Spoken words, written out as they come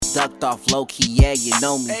ducked off low key, yeah, you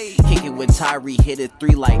know me. Kicking with Tyree, hit it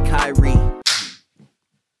 3 like Kyrie.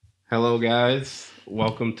 Hello, guys.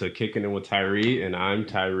 Welcome to Kicking It with Tyree, and I'm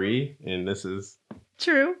Tyree, and this is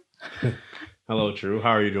True. Hello, True. How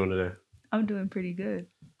are you doing today? I'm doing pretty good.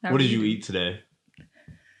 What did you eat today?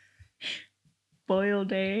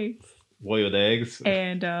 Boiled eggs. Boiled eggs?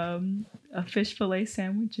 And a fish fillet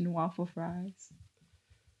sandwich and waffle fries.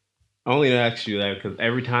 I only asked you that because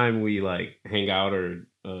every time we like hang out or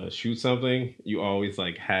shoot something, you always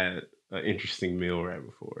like had an interesting meal right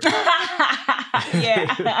before.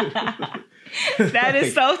 Yeah. That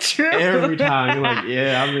is so true. Every time you're like,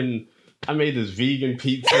 yeah, I made this vegan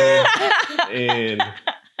pizza and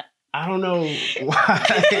I don't know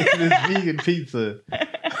why this vegan pizza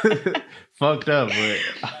fucked up, but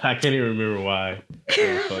I can't even remember why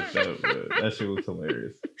it was fucked up. But that shit was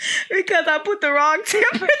hilarious. Because I put the wrong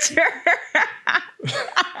temperature.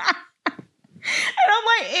 And I'm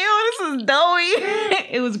like, ew, this is doughy.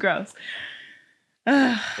 It was gross.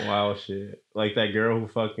 Wow, shit. Like that girl who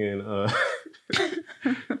fucking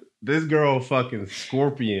this girl fucking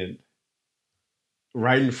scorpion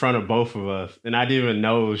right in front of both of us, and I didn't even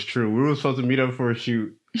know it was true. We were supposed to meet up for a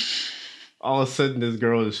shoot. All of a sudden, this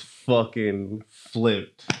girl is fucking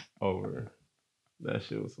flipped over. That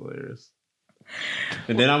shit was hilarious.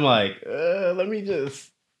 And then I'm like, let me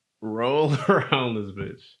just roll around this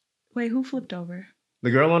bitch. Wait, who flipped over?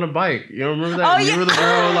 The girl on the bike. You don't remember that? Oh, you remember the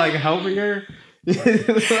girl like helping her? Yes,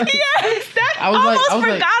 that I almost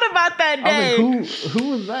forgot about that day. I was like, who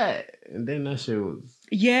was that? And then that shit was...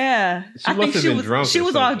 Yeah. I think she was drunk. She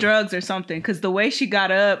was off drugs or something, because the way she got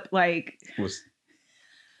up, like... was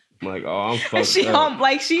like, oh, I'm fucked up.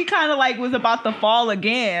 Like, she kind of like was about to fall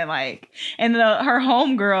again, like... And her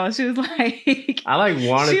homegirl, she was like... I like wanted to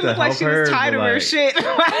help her. She looked like she was tired of her shit.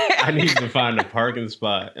 I need to find a parking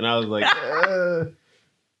spot. And I was like,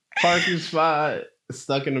 parking spot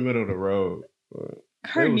stuck in the middle of the road.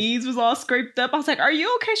 Her knees was all scraped up. I was like, are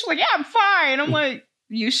you okay? She's like, yeah, I'm fine. I'm like,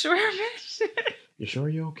 you sure, bitch? You sure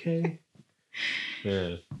you're okay?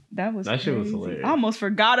 Yeah. That shit was hilarious. I almost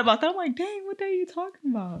forgot about that. I'm like, dang, what the hell are you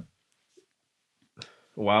talking about?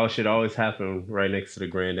 Wild shit always happen right next to the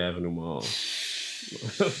Grand Avenue Mall.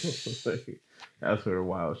 That's where the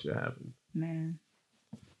wild shit happens. Man.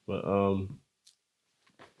 But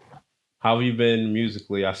how have you been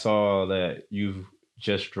musically? I saw that you've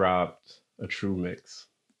just dropped a True mix.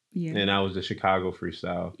 Yeah. And that was the Chicago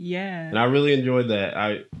freestyle. Yeah. And I really enjoyed that.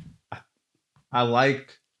 I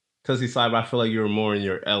like Tussie Slide, but I feel like you were more in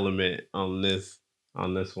your element on this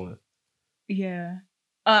one. Yeah.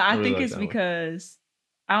 I really think like it's that one. because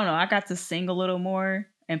I don't know, I got to sing a little more,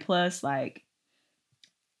 and plus like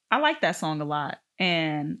I like that song a lot,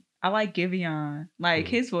 and I like Giveon. Like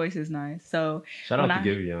his voice is nice. So shout out to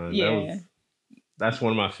Giveon. Yeah. That's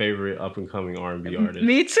one of my favorite up and coming R&B artists.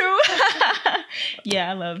 Me too.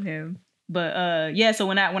 Yeah, I love him. But yeah, so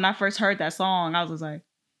when I first heard that song, I was just like,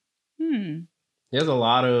 There's a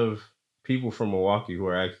lot of people from Milwaukee who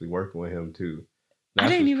are actually working with him too. I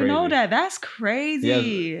didn't even know that. That's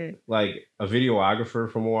crazy. Has, like a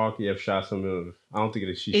videographer from Milwaukee have shot some of, I don't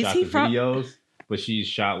think she shot the videos, but she's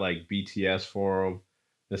shot like BTS for him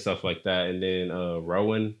and stuff like that. And then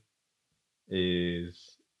Rowan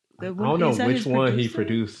is, I don't know which one he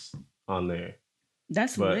produced on there.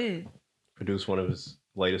 That's lit. Produced one of his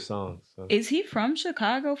latest songs. So. Is he from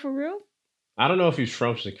Chicago for real? I don't know if he's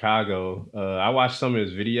from Chicago. I watched some of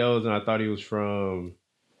his videos and I thought he was from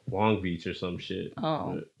Long Beach or some shit.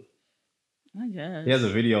 Oh, I guess. He has a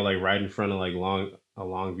video like right in front of like a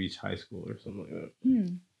Long Beach high school or something like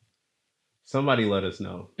that. Somebody let us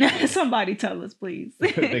know. Somebody tell us, please.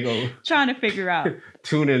 They go trying to figure out.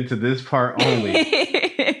 Tune into this part only,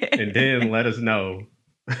 and then let us know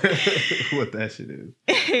what that shit is.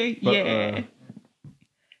 But, yeah.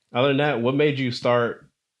 Other than that, what made you start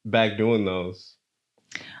back doing those?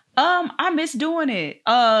 I miss doing it.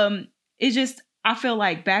 It's just I feel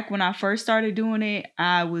like back when I first started doing it,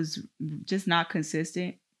 I was just not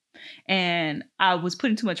consistent, and I was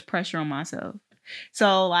putting too much pressure on myself.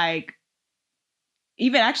 So like,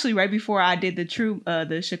 even actually right before I did the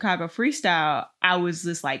Chicago freestyle, I was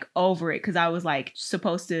just like over it, because I was like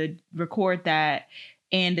supposed to record that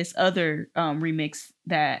and this other remix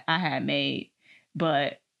that I had made,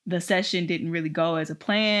 but the session didn't really go as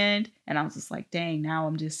planned, and I was just like, dang, now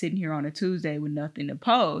I'm just sitting here on a Tuesday with nothing to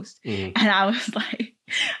post. And I was like,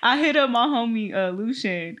 I hit up my homie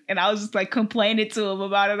Lucian, and I was just like complaining to him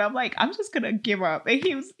about it. I'm like, I'm just gonna give up. And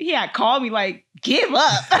he had called me like, give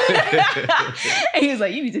up. And he was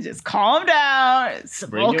like, you need to just calm down,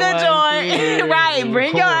 smoke a joint. Right,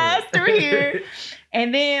 bring your ass through here.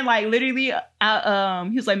 And then like literally,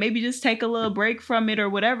 he was like, maybe just take a little break from it or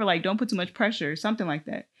whatever. Like, don't put too much pressure, something like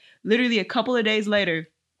that. Literally a couple of days later,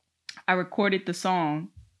 I recorded the song.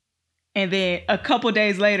 And then a couple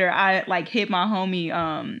days later, I like hit my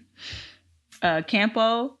homie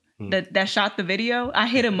Campo that shot the video. I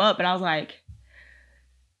hit him up and I was like,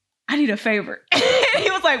 I need a favor. He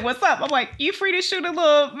was like, what's up? I'm like, you free to shoot a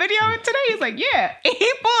little video today? He's like, yeah. And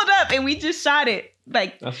he pulled up and we just shot it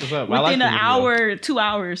like That's what's up. within an hour, 2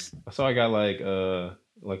 hours. So I got like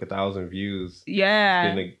 1,000 views. Yeah.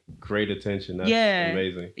 Getting a great attention. That's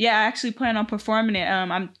amazing. Yeah, I actually plan on performing it.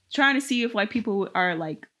 I'm trying to see if like people are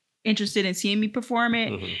like interested in seeing me perform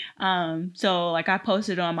it. Mm-hmm. So like I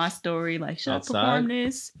posted on my story like, should I perform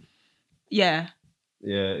this? Yeah.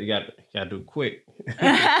 Yeah, you got to do it quick.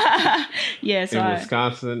 Yeah, so in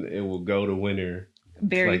Wisconsin, it will go to winter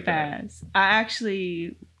very like fast. That. I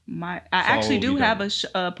actually do have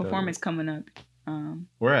a performance coming up.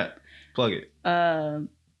 Where at? Plug it.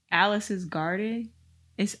 Alice's Garden.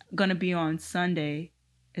 It's gonna be on Sunday.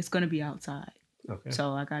 It's gonna be outside. Okay.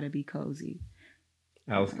 So I gotta be cozy.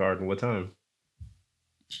 Alice Garden. What time?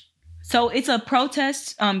 So it's a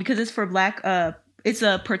protest because it's for Black. It's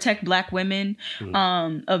a Protect Black Women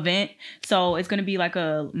event. So it's gonna be like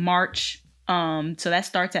a march. So that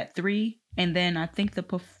starts at 3, and then I think the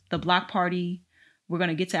block party. We're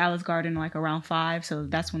gonna get to Alice Garden like around 5. So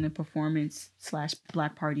that's when the performance /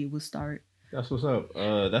 block party will start. That's what's up.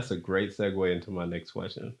 That's a great segue into my next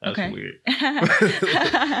question. That's okay. Weird.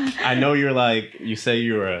 I know you say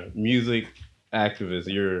you're a music activist.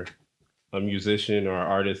 You're a musician or an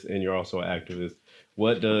artist, and you're also an activist.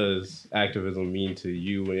 What does activism mean to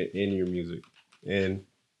you in your music? And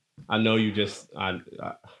I know I'm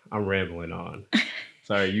rambling on.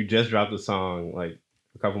 Sorry, you just dropped a song like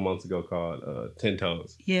a couple months ago called 10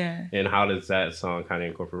 Toes. Yeah. And how does that song kind of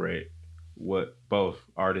incorporate what both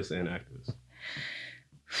artists and activists?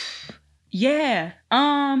 Yeah.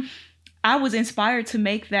 I was inspired to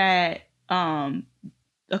make that a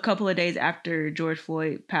couple of days after George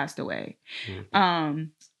Floyd passed away. Mm-hmm.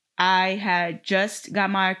 I had just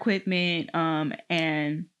got my equipment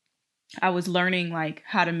and I was learning like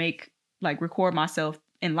how to record myself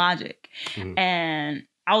in Logic. Mm-hmm. And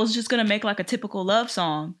I was just going to make like a typical love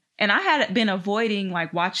song. And I had been avoiding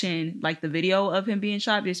like watching like the video of him being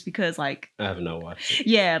shot just because like I have not watched it.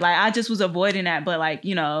 Yeah, like I just was avoiding that, but like,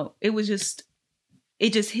 you know, it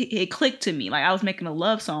clicked to me. Like I was making a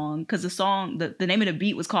love song because the song, the name of the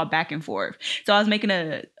beat was called Back and Forth. So I was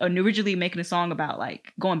originally making a song about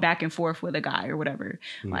like going back and forth with a guy or whatever.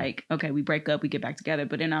 Mm. Like, okay, we break up, we get back together.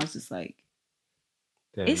 But then I was just like,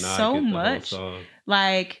 it's so much.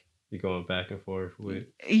 Like you're going back and forth with.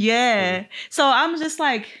 Yeah. So I'm just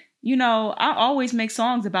like, you know, I always make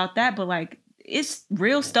songs about that, but like it's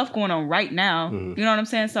real stuff going on right now. Mm. You know what I'm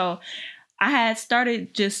saying? So I had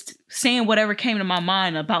started just saying whatever came to my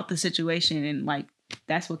mind about the situation, and like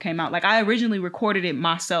that's what came out. Like I originally recorded it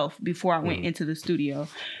myself before I went into the studio,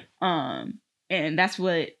 and that's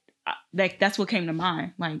what came to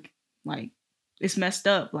mind. Like it's messed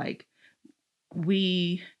up. Like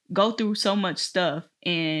we go through so much stuff,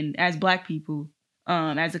 and as Black people,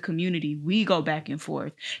 as a community, we go back and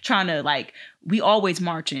forth trying to like we always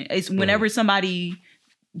marching. It's whenever somebody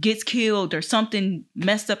gets killed or something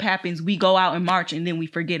messed up happens, we go out and march and then we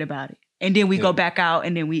forget about it. And then we go back out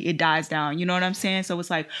and then it dies down. You know what I'm saying? So it's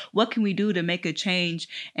like, what can we do to make a change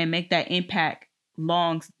and make that impact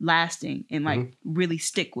long lasting and like really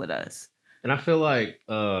stick with us? And I feel like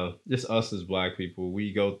just us as Black people,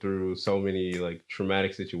 we go through so many like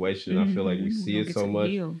traumatic situations. I feel like we see it so much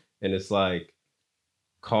and it's like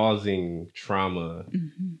causing trauma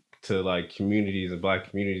to like communities and Black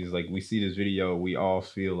communities. Like we see this video, we all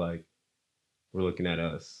feel like we're looking at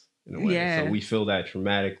us in a way. Yeah. So we feel that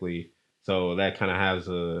traumatically. So that kind of has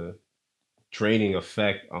a draining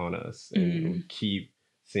effect on us. And we keep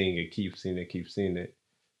seeing it. It's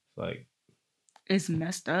like it's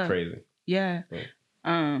messed up. Crazy. Yeah.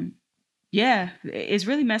 Yeah, it's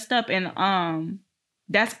really messed up. And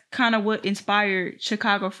that's kind of what inspired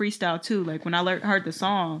Chicago Freestyle too. Like when I heard the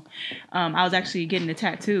song, I was actually getting a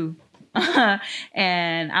tattoo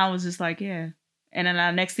and I was just like, yeah. And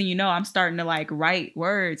then next thing you know, I'm starting to like write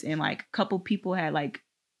words, and like a couple people had like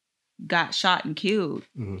got shot and killed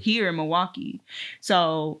here in Milwaukee.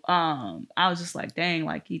 So I was just like, dang,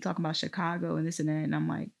 like he talking about Chicago and this and that. And I'm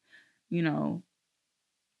like, you know,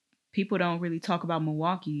 people don't really talk about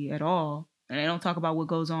Milwaukee at all. And they don't talk about what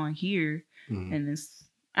goes on here. And it's,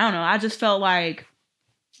 I don't know. I just felt like,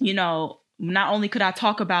 you know, not only could I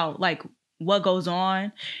talk about like what goes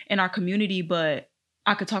on in our community, but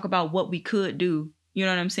I could talk about what we could do. You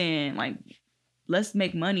know what I'm saying? Like let's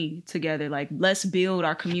make money together. Like, let's build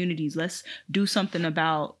our communities. Let's do something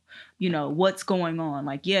about, you know, what's going on.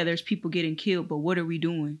 Like, yeah, there's people getting killed, but what are we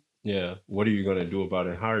doing? Yeah. What are you going to do about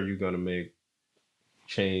it? How are you going to make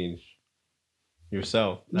change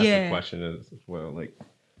yourself? That's the question as well. Like,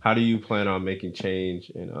 how do you plan on making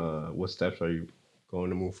change, and what steps are you going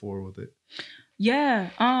to move forward with it? Yeah.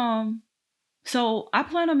 So I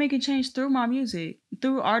plan on making change through my music,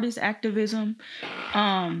 through artist activism.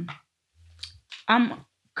 I'm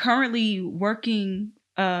currently working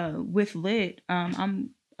with Lit. I'm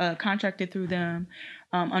contracted through them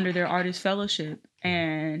under their artist fellowship,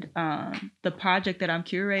 and the project that I'm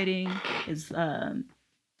curating is a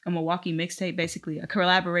Milwaukee mixtape, basically a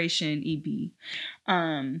collaboration EP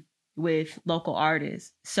with local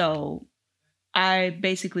artists. So I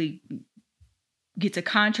basically get to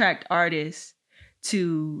contract artists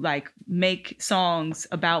to like make songs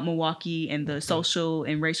about Milwaukee and the social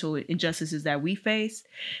and racial injustices that we face.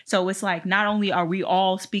 So it's like, not only are we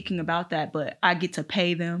all speaking about that, but I get to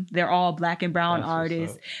pay them. They're all Black and brown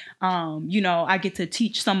artists. You know, I get to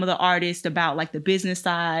teach some of the artists about like the business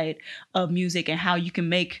side of music and how you can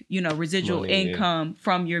make, you know, residual income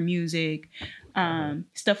from your music,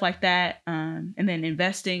 stuff like that. And then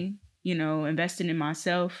investing in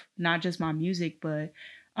myself, not just my music, but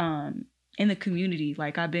in the community.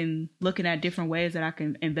 Like, I've been looking at different ways that I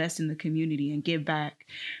can invest in the community and give back.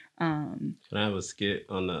 Can I have a skit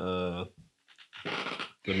on the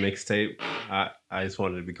mixtape? I just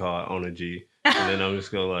wanted to be called On a G, and then I'm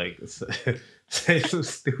just gonna like say some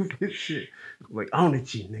stupid shit like On a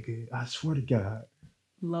G, nigga. I swear to God.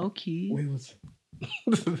 Low key. Wait, what's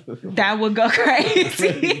that would go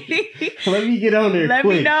crazy. Let me get on there. Let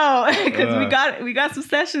quick. me know, because we got some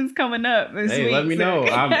sessions coming up this week. Let me know.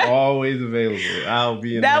 I'm always available. I'll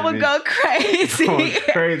be in that. Would go crazy.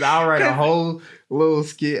 Crazy. I'll write a whole little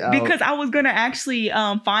skit out. Because I was gonna actually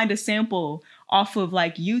find a sample off of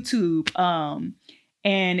like YouTube,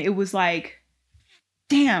 and it was like,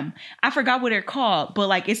 damn, I forgot what they're called, but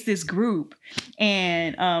like it's this group,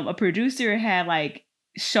 and a producer had like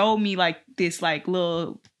showed me like this like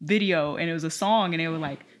little video, and it was a song, and they were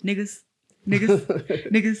like niggas,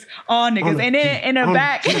 all niggas, and then in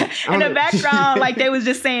the background like they was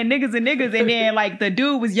just saying niggas, and then like the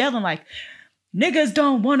dude was yelling like, niggas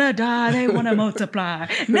don't wanna die, they wanna multiply.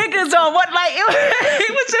 Niggas don't want, like,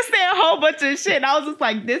 it was just saying a whole bunch of shit. And I was just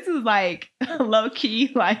like, this is like low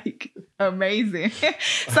key, like amazing.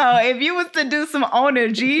 So if you was to do some owner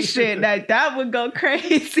G shit, that would go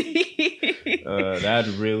crazy.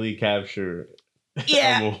 That'd really capture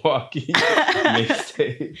Milwaukee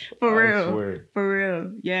mixtape. For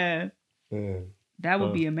real. Yeah. That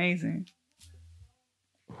would be amazing.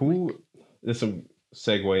 There's some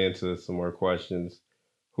segue into some more questions.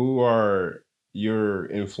 Who are your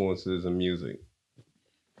influences in music?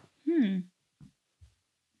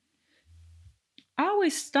 I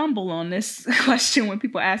always stumble on this question when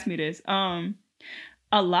people ask me this. A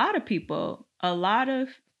lot of people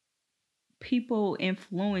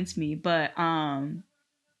influence me, but I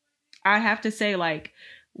have to say, like,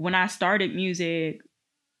 when I started music,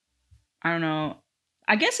 I don't know,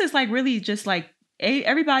 I guess it's like really just like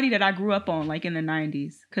everybody that I grew up on, like in the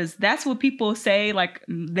 90s, because that's what people say, like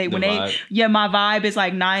my vibe is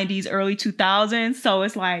like 90s, early 2000s. So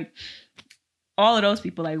it's like all of those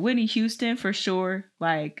people, like Whitney Houston for sure.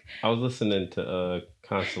 Like, I was listening to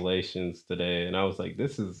Constellations today, and I was like,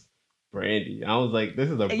 this is Brandy. I was like, this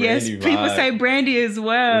is a Brandy vibe. People say Brandy as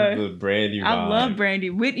well. This is a Brandy vibe. I love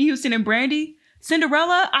Brandy. Whitney Houston and Brandy.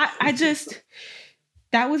 Cinderella, I just...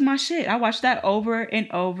 that was my shit. I watched that over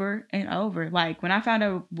and over and over. Like, when I found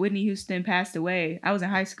out Whitney Houston passed away, I was in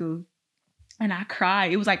high school and I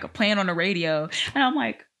cried. It was like playing on the radio. And I'm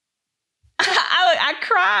like, I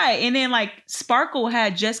cried. And then like Sparkle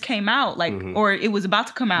had just came out, like, or it was about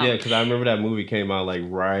to come out. Yeah, because I remember that movie came out like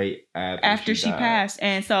right after she passed.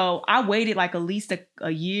 And so I waited like at least a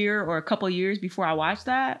year or a couple of years before I watched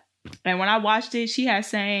that. And when I watched it, she had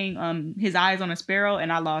sang His Eyes on a Sparrow,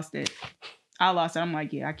 and I lost it. I'm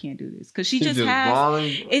like, yeah, I can't do this. Because she just has,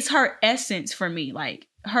 balling. It's her essence for me. Like,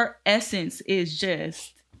 her essence is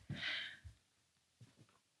just,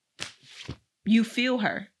 you feel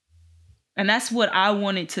her. And that's what I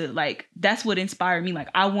wanted to, like, that's what inspired me. Like,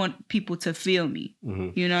 I want people to feel me.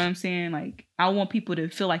 You know what I'm saying? Like, I want people to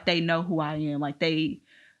feel like they know who I am. Like they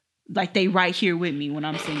right here with me when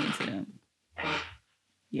I'm singing to them.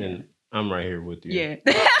 Yeah. And I'm right here with you. Yeah.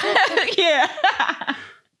 Yeah.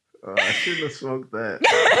 I shouldn't have smoked that.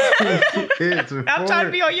 I'm trying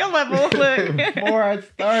to be on your level. Look. Before I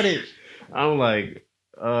started, I'm like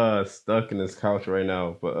stuck in this couch right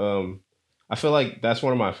now. But I feel like that's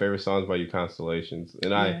one of my favorite songs by you, Constellations,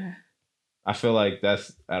 and I feel like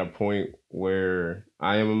that's at a point where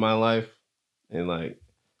I am in my life, and like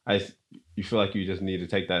you feel like you just need to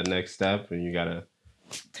take that next step, and you gotta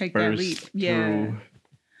take that leap. Yeah.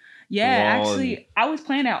 Actually, I was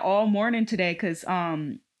playing that all morning today because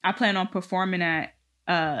I plan on performing at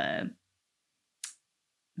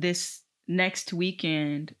this next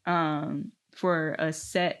weekend for a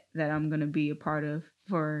set that I'm gonna be a part of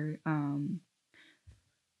for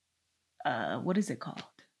what is it called?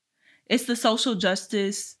 It's the social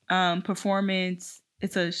justice performance.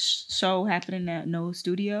 It's a show happening at Noah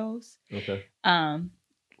Studios. Okay.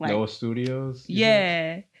 Like, Noah Studios?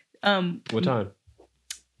 Yeah. What time?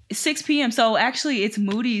 6 p.m. So actually it's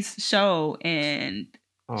Moody's show, and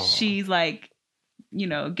she's like,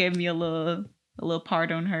 gave me a little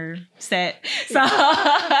part on her set. So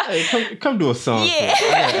hey, come do a song. Yeah.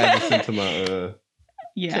 I gotta add this into my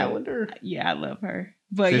calendar. Yeah, I love her.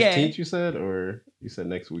 But 15th you said, or you said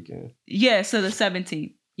next weekend? Yeah, so the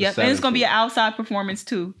 17th. Yep, and it's gonna be an outside performance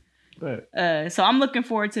too. Right. So I'm looking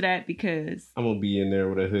forward to that because I'm gonna be in there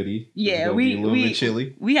with a hoodie. Yeah, be a little bit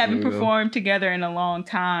chilly. We haven't performed together in a long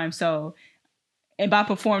time, so. And by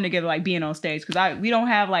performing together, like being on stage, because we don't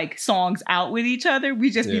have like songs out with each other.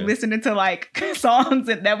 We just be listening to like songs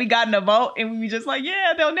that we got in a vote, and we be just like,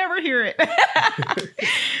 yeah, they'll never hear it.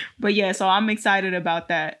 But yeah, so I'm excited about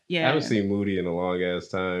that. Yeah, I haven't seen Moody in a long ass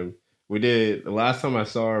time. The last time I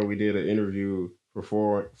saw her, we did an interview for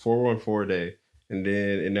 414 Day, and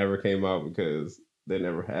then it never came out because they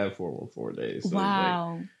never had 414 days. So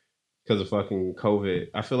wow. Because of fucking COVID.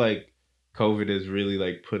 I feel like COVID has really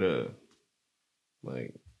like put a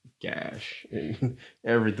gash in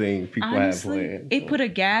everything people Honestly, have planned. It put a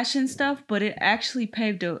gash and stuff, but it actually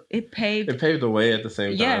paved the way at the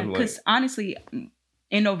same time. Yeah, because honestly,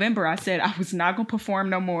 in November I said I was not gonna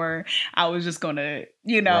perform no more. I was just gonna,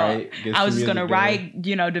 I was just gonna write,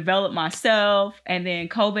 develop myself, and then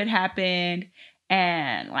COVID happened,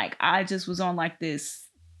 and like I just was on like this.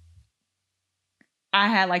 I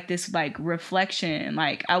had like this like reflection,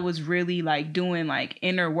 like I was really like doing like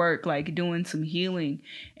inner work, like doing some healing.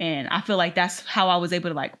 And I feel like that's how I was able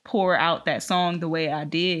to like pour out that song the way I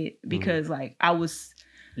did, because like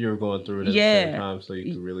you were going through it at the same time, so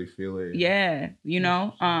you could really feel it. Yeah.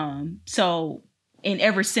 So, and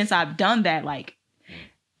ever since I've done that, like,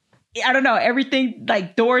 I don't know, everything,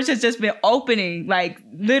 like doors has just been opening, like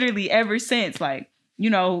literally ever since, like,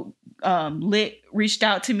 Lit reached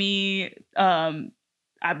out to me.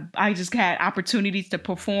 I just had opportunities to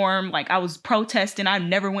perform. Like I was protesting. I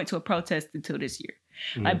never went to a protest until this year.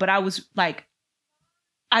 Mm-hmm. But I was like,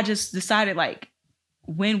 I just decided like,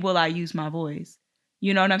 when will I use my voice?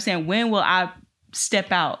 You know what I'm saying? When will I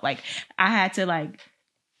step out? Like I had to like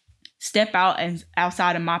step out and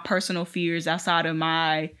outside of my personal fears, outside of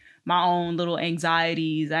my own little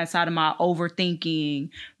anxieties, outside of my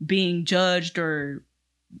overthinking, being judged or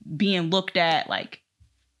being looked at, like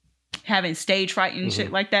having stage fright and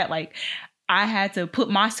shit like that. Like I had to put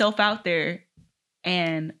myself out there,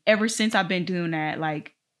 and ever since I've been doing that,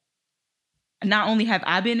 like not only have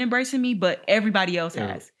I been embracing me, but everybody else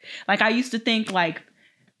has. Like I used to think like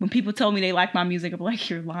when people told me they like my music, I'm like,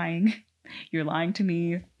 you're lying. You're lying to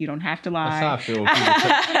me. You don't have to lie. That's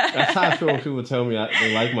how I feel when people tell me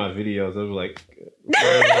they like my videos. I was like,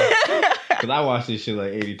 because I watched this shit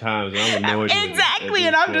like 80 times and I'm annoyed. Exactly,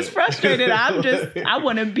 and I'm just frustrated. I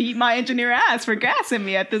want to beat my engineer ass for gassing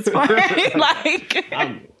me at this point.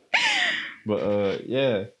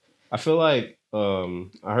 Yeah, I feel like I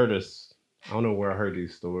heard this. I don't know where I heard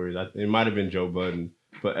these stories. It might have been Joe Budden,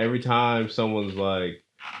 but every time someone's like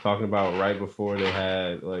talking about right before they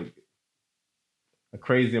had like a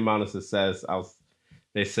crazy amount of success,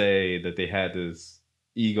 they say that they had this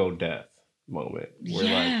ego death moment where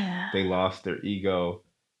like they lost their ego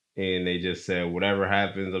and they just said, whatever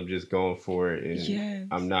happens, I'm just going for it,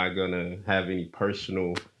 and I'm not gonna have any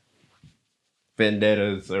personal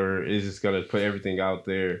vendettas, or it's just gonna put everything out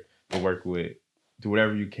there and work with, do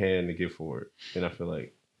whatever you can to get for it. And I feel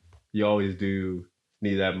like you always do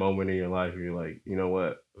need that moment in your life where you're like, you know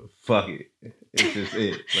what, fuck it, it's just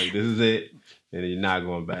it, like this is it, and you're not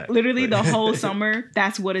going back. Literally the whole summer,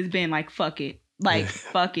 that's what it's been, like fuck it, like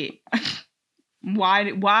fuck it.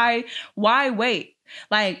 Why wait?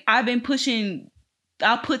 Like I've been pushing,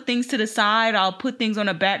 I'll put things to the side, I'll put things on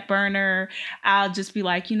a back burner, I'll just be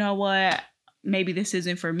like, you know what, maybe this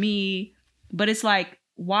isn't for me. But it's like,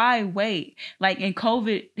 why wait? Like, and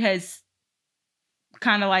COVID has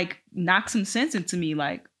kind of like knocked some sense into me.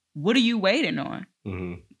 Like, what are you waiting on?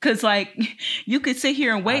 Mm-hmm. Cause like you could sit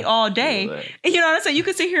here and wait all day. You know what I'm saying? You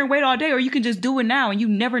could sit here and wait all day, or you can just do it now, and you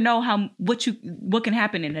never know what can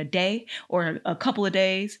happen in a day or a couple of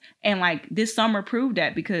days. And like this summer proved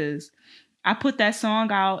that, because I put that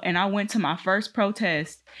song out and I went to my first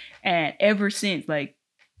protest, and ever since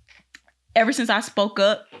I spoke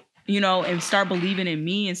up, you know, and start believing in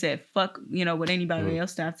me and said fuck, you know, what anybody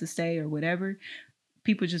else has to say or whatever,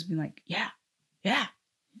 people just be like, yeah.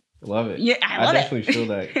 Love it. Yeah, I definitely feel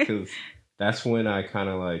that, because that's when I kind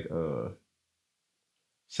of like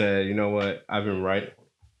said, you know what, I've been right.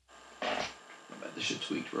 This shit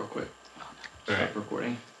tweaked real quick. Stop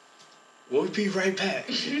recording. We'll be right back.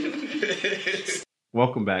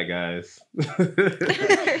 Welcome back, guys.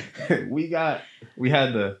 we had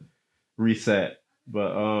the reset,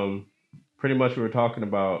 but pretty much we were talking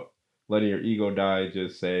about letting your ego die.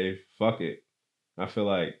 Just say fuck it. I feel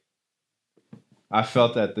like I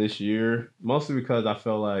felt that this year, mostly because I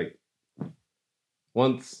felt like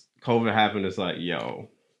once COVID happened, it's like, yo,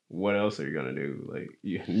 what else are you gonna do? Like,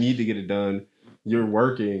 you need to get it done. You're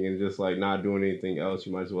working and just like not doing anything else.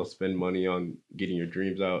 You might as well spend money on getting your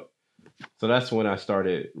dreams out. So that's when I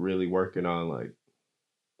started really working on like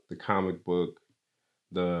the comic book,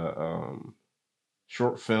 the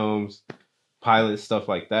short films, pilot stuff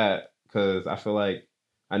like that, because I feel like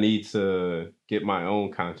I need to get my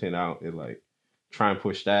own content out and like try and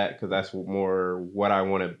push that, because that's more what I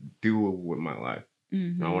want to do with my life.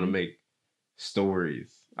 I want to make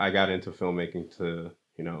stories. I got into filmmaking to,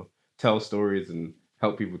 you know, tell stories and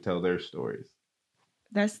help people tell their stories.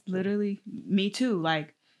 That's literally me too.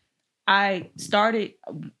 Like when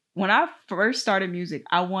I first started music,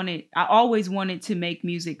 I always wanted to make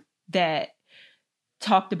music that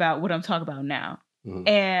talked about what I'm talking about now. Mm-hmm.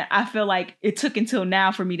 And I feel like it took until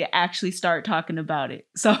now for me to actually start talking about it.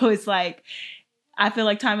 So it's like, I feel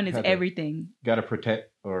like timing is everything. Got to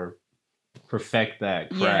protect or perfect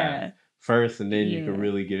that craft first, and then you can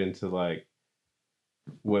really get into like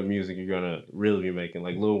what music you're gonna really be making.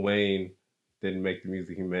 Like Lil Wayne didn't make the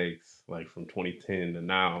music he makes like from 2010 to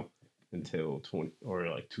now until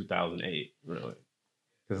 2008, really.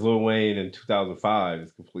 Because Lil Wayne in 2005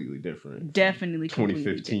 is completely different. Definitely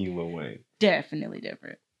 2015 Lil Wayne. Definitely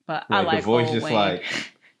different. But like, I like the voice Lil just Wayne. Like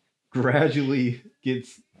gradually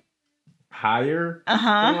gets higher.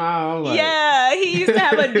 Like, yeah, he used to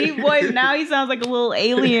have a deep voice. Now he sounds like a little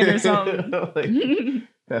alien or something. Like,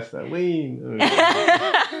 that's that lean.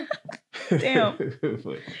 Damn.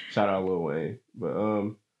 Shout out Lil Wayne.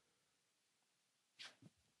 But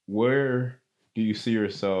where do you see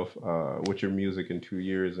yourself with your music in 2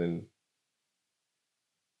 years, and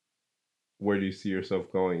where do you see yourself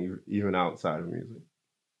going even outside of music?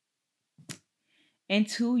 In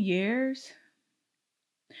 2 years,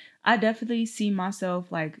 I definitely see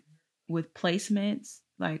myself like with placements.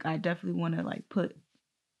 Like I definitely want to like put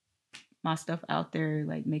my stuff out there,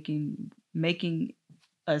 like making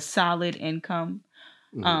a solid income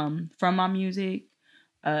from my music.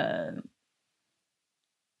 A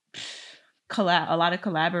lot of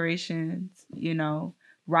collaborations, you know,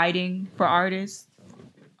 writing for artists,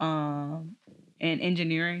 and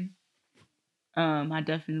engineering. I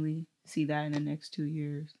definitely see that in the next 2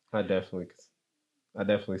 years. I definitely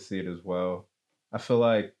see it as well. I feel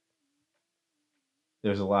like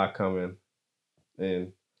there's a lot coming,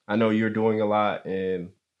 and I know you're doing a lot and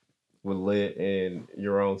with Lit and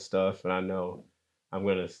your own stuff, and I know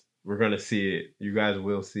we're gonna see it. You guys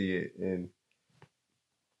will see it, and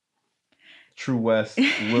True West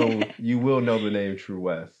you will know the name True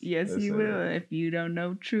West. Yes, you will. If you don't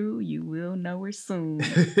know True, you will know her soon.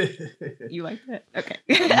 You like that? Okay.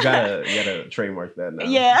 You gotta trademark that now.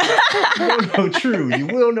 Yeah. You don't know True, you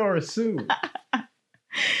will know her soon.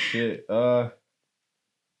 Shit. But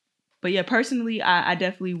yeah, personally, I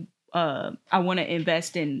definitely I want to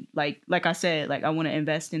invest in like I said, like I want to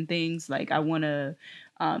invest in things. Like I want to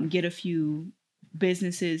get a few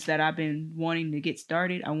businesses that I've been wanting to get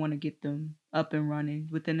started. I want to get them up and running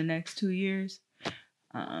within the next 2 years.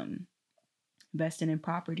 Investing in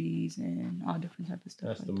properties and all different type of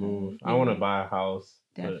stuff. That's like the move. Yeah. I want to buy a house.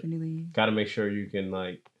 Definitely. Got to make sure you can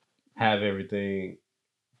like have everything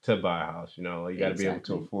to buy a house. You know, like, you got to be able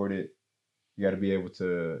to afford it. You got to be able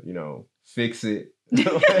to, you know, fix it. Yeah.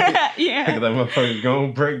 Because that motherfucker's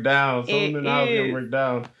gonna break down. Something in the house gonna break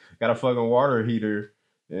down. Got a fucking water heater.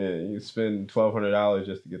 And you spend $1,200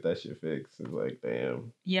 just to get that shit fixed. It's like,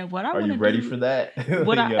 damn. Yeah, are you ready for that?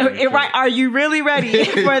 Are you really ready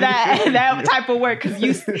for that type of work? Because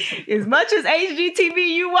you, as much as HGTV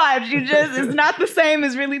you watch, it's not the same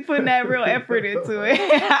as really putting that real effort into it.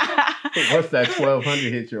 Once that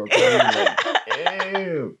 $1,200 hits your account, you're like,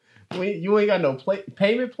 damn. You ain't got no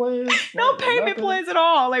payment plans? No payment plans at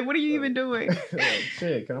all. Like, what are you even doing? Like,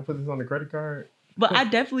 shit, can I put this on the credit card? But I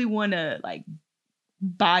definitely want to like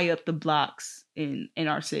buy up the blocks in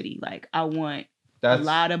our city. Like, I want a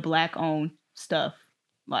lot of Black owned stuff.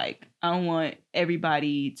 Like, I want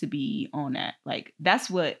everybody to be on that. Like, that's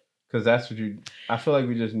what. Because that's what I feel like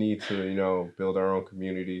we just need to, you know, build our own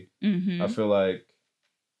community. Mm-hmm. I feel like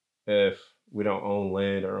if we don't own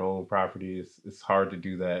land or own property, it's hard to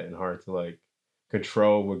do that and hard to like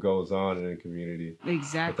control what goes on in the community.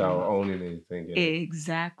 Exactly. Without owning anything.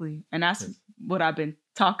 Exactly. And that's what I've been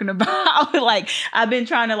talking about. Like, I've been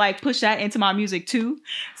trying to like push that into my music too.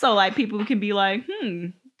 So like people can be like,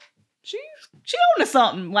 she on to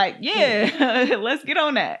something. Like, yeah, let's get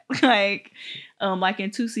on that. Like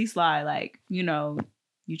in 2C Slide, like, you know,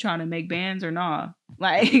 you trying to make bands or nah?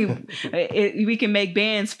 Like, we can make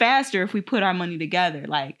bands faster if we put our money together.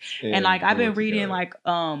 Like, yeah, and like I've been reading like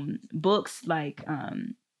books like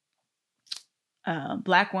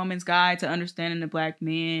Black Woman's Guide to Understanding the Black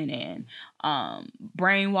Man and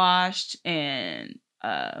Brainwashed and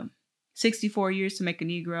 64 Years to Make a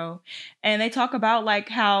Negro. And they talk about like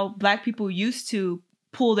how Black people used to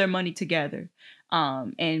pull their money together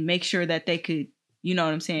and make sure that they could, you know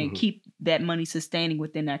what I'm saying, mm-hmm. keep that money sustaining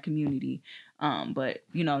within that community. But,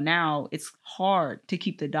 you know, now it's hard to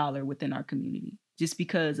keep the dollar within our community just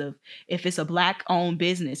because of if it's a Black owned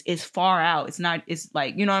business, it's far out. It's not, it's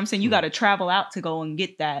like, you know what I'm saying? You got to travel out to go and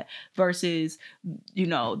get that versus, you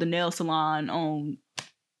know, the nail salon on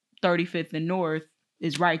 35th and North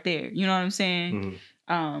is right there. You know what I'm saying?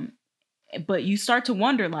 Mm-hmm. But you start to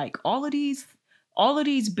wonder, like, all of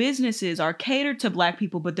these businesses are catered to Black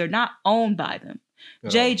people, but they're not owned by them.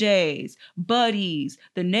 JJ's, Buddy's,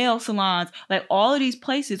 the nail salons, like all of these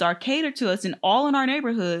places are catered to us and all in our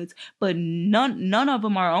neighborhoods, but none of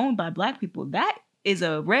them are owned by Black people. That is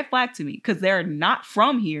a red flag to me because they're not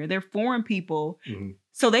from here. They're foreign people. Mm-hmm.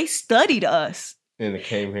 So they studied us. And they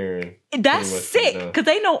came here. That's sick because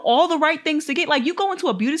they know all the right things to get. Like, you go into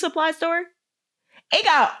a beauty supply store, it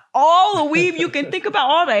got all the weave you can think about,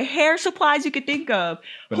 all the hair supplies you can think of.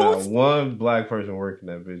 But not one Black person working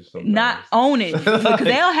that bitch sometimes. Not own it. Because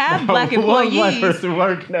they'll have Black employees. One Black person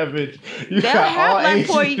working that bitch. They'll have Black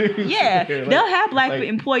employees. Yeah, they'll have Black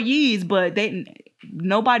employees, but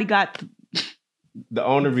nobody got... The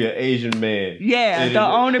owner be an Asian man. Yeah, the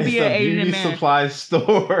owner be an Asian man. It's a beauty supply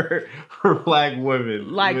store for Black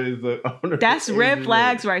women. Like, that's red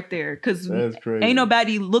flags right there. Because ain't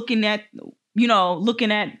nobody looking at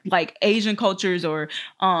like Asian cultures or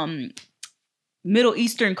Middle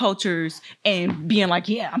Eastern cultures and being like,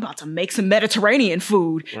 yeah, I'm about to make some Mediterranean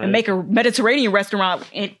food and make a Mediterranean restaurant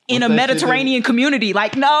in a Mediterranean community.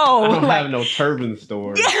 Like, no. I don't have no turban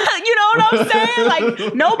store. Yeah, you know what I'm saying?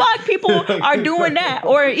 Like, no Black people are doing that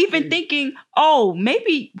or even thinking, oh,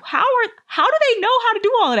 maybe how do they know how to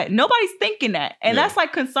do all of that? Nobody's thinking that. And that's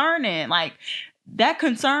like concerning. Like, that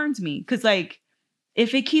concerns me because like,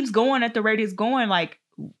 if it keeps going at the rate it's going, like,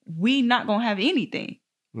 we not going to have anything.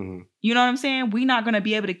 Mm-hmm. You know what I'm saying? We're not going to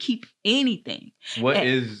be able to keep anything. What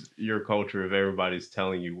is your culture if everybody's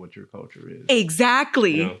telling you what your culture is?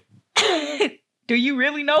 Exactly. You know? Do you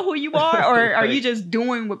really know who you are? Or are you just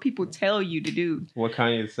doing what people tell you to do? What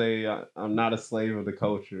Kanye say? I'm not a slave of the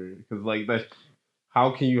culture. Because, like,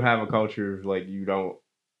 how can you have a culture if, like, you don't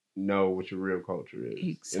know what your real culture is?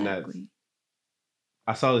 Exactly. And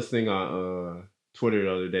I saw this thing on... Twitter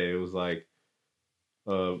the other day. It was like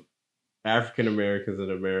African Americans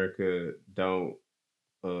in America don't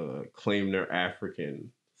claim their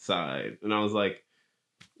African side, and I was like,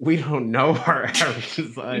 we don't know our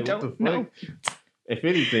African side. What the fuck? Know. If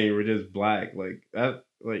anything, we're just Black. Like that.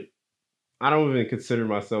 Like, I don't even consider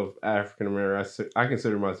myself African American. I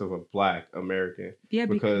consider myself a Black American. Yeah,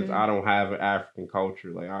 because I don't have an African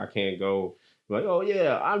culture. Like, I can't go. Like, oh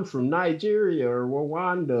yeah, I'm from Nigeria or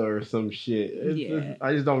Rwanda or some shit.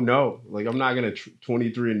 I just don't know. Like, I'm not gonna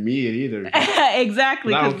 23andMe it either.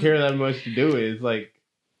 Exactly. I don't care that much to do it. It's like,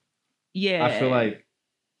 yeah, I feel like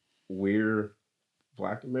we're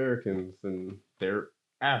Black Americans and they're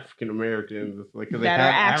African Americans. It's like, that are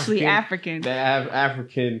actually African. They have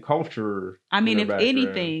African culture. I mean, if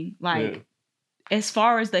anything, like as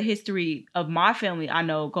far as the history of my family, I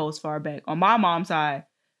know goes far back. On my mom's side,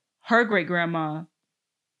 her great grandma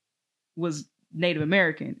was Native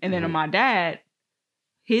American. And then on my dad,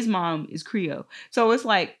 his mom is Creole. So it's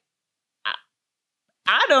like,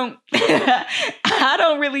 I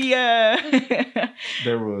don't really,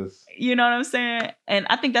 there was, you know what I'm saying? And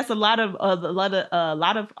I think that's a lot of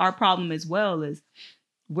our problem as well is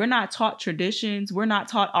we're not taught traditions. We're not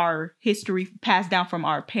taught our history passed down from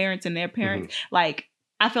our parents and their parents. Mm-hmm. Like,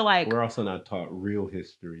 I feel like we're also not taught real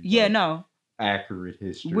history. yeah, like no. accurate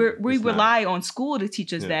history. We It's not. rely on school to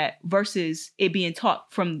teach us Yeah. that versus it being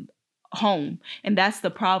taught from home. And that's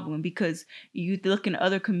the problem, because you look in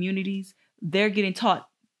other communities, they're getting taught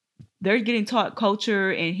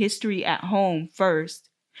culture and history at home first,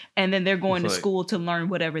 and then they're going It's to like- school to learn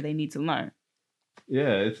whatever they need to learn.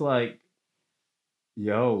 Yeah, it's like,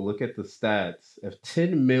 yo, look at the stats. If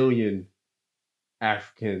 10 million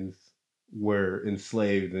Africans were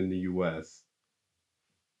enslaved in the U.S.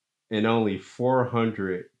 and only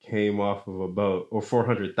 400 came off of a boat, or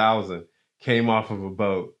 400,000 came off of a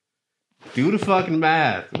boat, do the fucking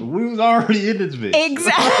math. We was already in this bitch.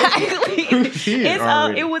 Exactly. We was here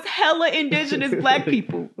already. It was hella indigenous black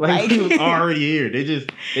people. Like we was already here.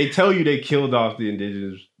 They tell you they killed off the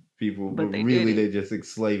indigenous people, but they really didn't. they just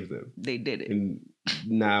enslaved them. They did it. And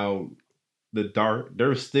now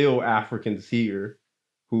there's still Africans here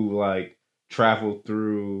who like traveled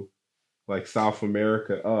through like South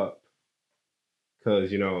America up,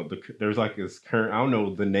 because there's like this current, I don't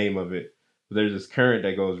know the name of it, but there's this current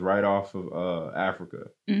that goes right off of Africa,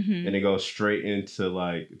 Mm-hmm. and it goes straight into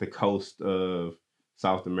like the coast of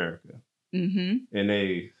South America. Mm-hmm. And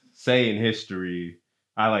they say in history,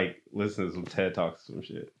 I like listen to some TED Talks and some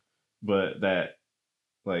shit, but that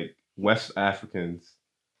like West Africans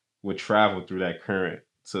would travel through that current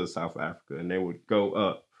to South Africa, and they would go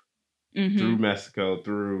up Mm-hmm. through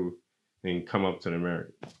Mexico, and come up to the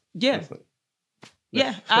Americas. Yeah. That's like-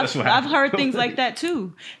 Yeah, that's what I've happened. heard things like that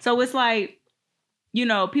too. So it's like,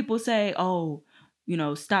 people say, oh,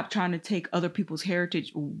 stop trying to take other people's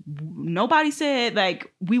heritage. Nobody said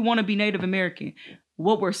like we want to be Native American.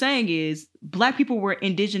 What we're saying is black people were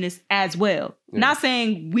indigenous as well. Yeah. Not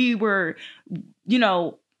saying we were,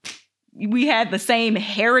 we had the same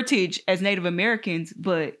heritage as Native Americans,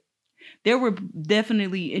 but there were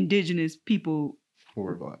definitely indigenous people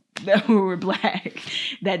We're black. that were black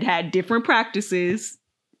that had different practices,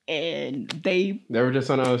 and they were just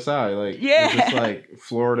on the other side, like Yeah. it's just like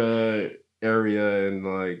Florida area and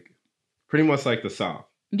like pretty much like the South,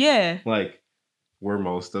 like where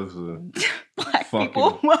most of the black fucking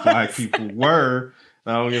people was. black people were.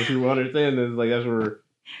 I don't know if people understand this. Like that's where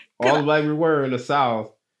all the black people were in the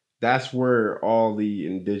South. That's where all the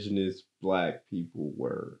indigenous black people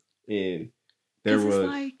were. And there 'Cause it's was.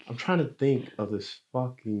 like- I'm trying to think of this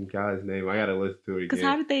fucking guy's name. I gotta listen to it again. Because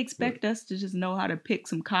how did they expect us to just know how to pick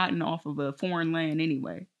some cotton off of a foreign land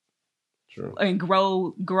anyway, True. and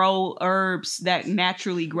grow herbs that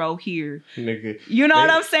naturally grow here? Nigga, You know They- what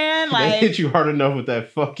I'm saying? they Like, hit you hard enough with that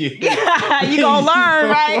fucking. you gonna learn,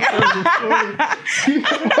 right?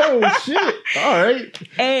 Oh shit! All right.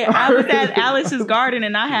 Hey, I was at Alice's Garden,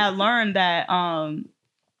 and I had learned that I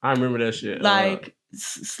remember that shit. like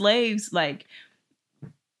slaves, like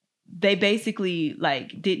they basically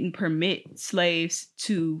like didn't permit slaves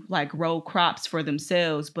to like grow crops for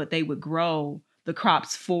themselves, but they would grow the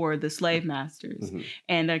crops for the slave masters. Mhm.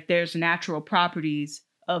 And like there's natural properties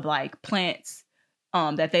of like plants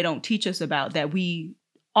that they don't teach us about that we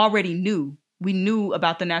already knew. We knew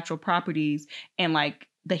about the natural properties and like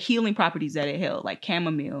the healing properties that it held, like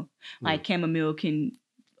chamomile. Like chamomile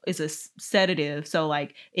is a sedative, so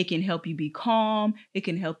like it can help you be calm, it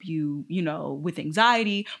can help you, with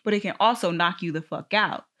anxiety, but it can also knock you the fuck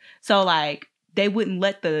out. So like they wouldn't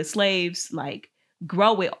let the slaves like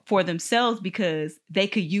grow it for themselves because they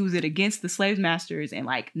could use it against the slave masters and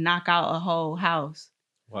like knock out a whole house.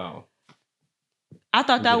 Wow. I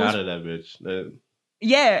thought that Get was out of that bitch. That,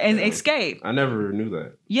 and Yeah. escape. I never knew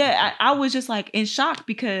that. Yeah, I was just like in shock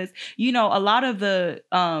because, a lot of the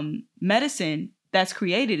medicine that's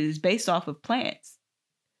created is based off of plants.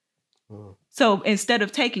 Oh. So instead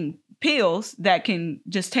of taking pills that can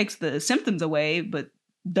just takes the symptoms away, but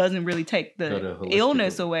doesn't really take Go the the holistic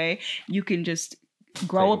illness way. away, you can just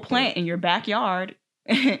grow a Take a plant plant. in your backyard.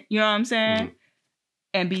 You know what I'm saying? Mhm.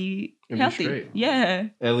 And be And be healthy. straight. Yeah.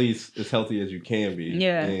 At least as healthy as you can be.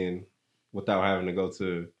 Yeah. And without having to go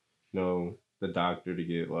to, the doctor to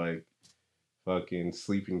get like fucking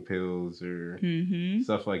sleeping pills or Mm-hmm.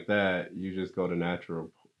 stuff like that. You just go the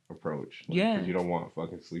natural approach. Like, Yeah. 'cause you don't want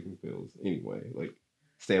fucking sleeping pills anyway. Like,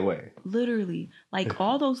 stay away. Literally, like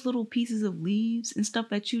all those little pieces of leaves and stuff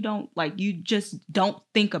that you just don't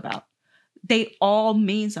think about. They all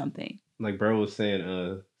mean something. Like bro was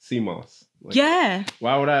saying, sea moss. Like, Yeah.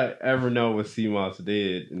 Why would I ever know what sea moss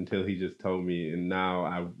did until he just told me, and now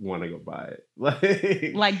I want to go buy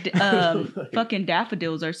it. Like fucking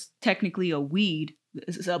daffodils are technically a weed,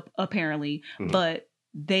 apparently, Mhm. but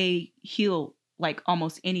they heal like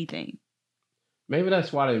almost anything. Maybe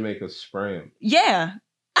that's why they make us spray them. Yeah.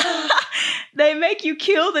 They make you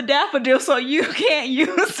kill the daffodil so you can't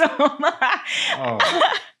use them. Oh.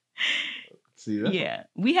 See that? Yeah,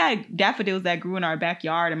 we had daffodils that grew in our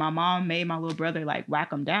backyard, and my mom made my little brother like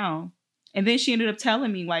whack them down. And then she ended up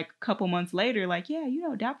telling me like a couple months later, like, yeah, you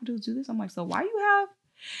know, daffodils do this. I'm like, so why you have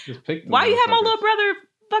my little brother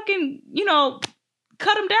fucking, you know,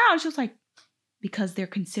 cut them down? She was like, because they're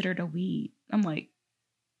considered a weed. I'm like,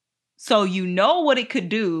 so you know what it could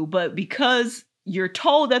do, but because you're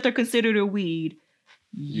told that they're considered a weed,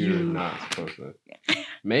 you're not supposed to.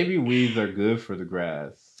 Maybe weeds are good for the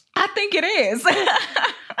grass. I think it is.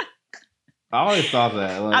 I always thought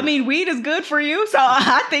that. Like, I mean, weed is good for you, so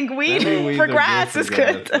I think weed for grass is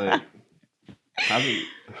good. Like,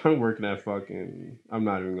 I'm working at fucking, I'm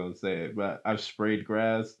not even going to say it, but I've sprayed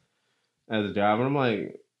grass as a job, and I'm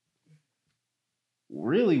like,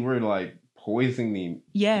 really, we're like poisoning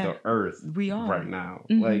the earth right now.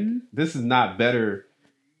 Mm-hmm. Like, this is not better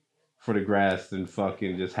for the grass than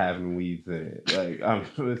fucking just having weeds in it. Like,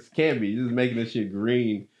 it can't be. Just making this shit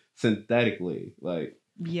green synthetically. Like,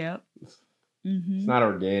 yep. It's not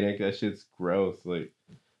organic. That shit's gross. Like,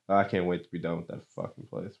 I can't wait to be done with that fucking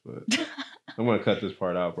place. But I'm gonna cut this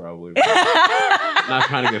part out probably. Not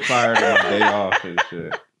trying to get fired on my day off and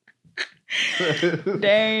shit.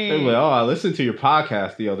 Dang. They're like, oh, I listened to your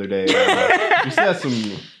podcast the other day. You said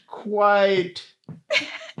some quite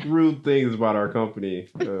rude things about our company.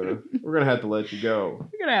 We're gonna have to let you go.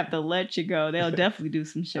 We're gonna have to let you go. They'll definitely do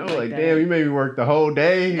some shit like that. Damn, you made me work the whole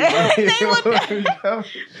day. You're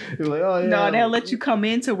like, oh yeah. No, they'll let you come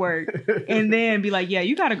into work and then be like, yeah,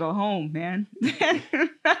 you gotta go home, man.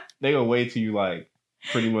 They gonna wait till you like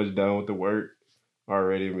pretty much done with the work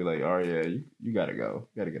already and be like, oh yeah, you gotta go.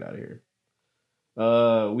 You gotta get out of here.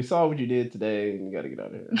 We saw what you did today and you gotta get out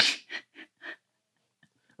of here.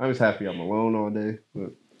 I'm just happy I'm alone all day.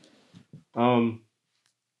 But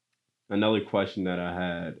another question that I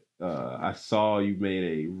had, I saw you made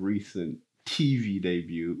a recent TV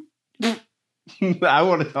debut. I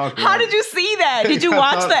want to talk about How did you see that? Did you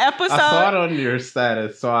watch the episode? I saw it on your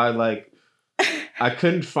status, so I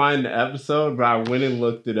couldn't find the episode, but I went and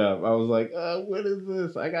looked it up. I was like, what is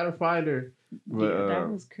this? I gotta find her. But, yeah, that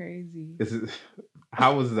was crazy.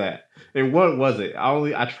 How was that? And what was it?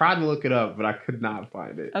 I tried to look it up, but I could not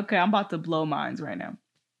find it. Okay, I'm about to blow minds right now.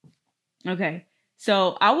 Okay,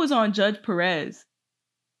 so I was on Judge Perez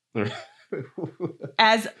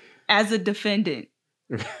as a defendant.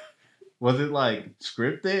 Was it like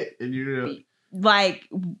scripted? And you like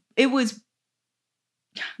it was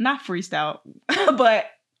not freestyle, but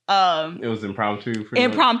it was impromptu.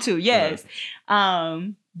 Impromptu, yes.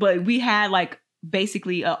 Okay. But we had like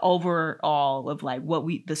basically an overall of like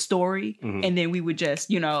the story, and then we would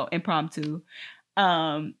just impromptu.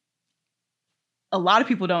 A lot of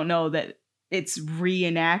people don't know that it's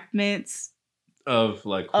reenactments of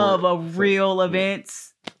like of a real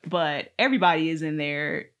events, but everybody is in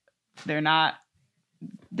there. They're not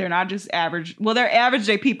just average. Well, they're average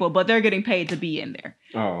day people, but they're getting paid to be in there.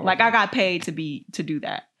 Oh, okay. Like I got paid to do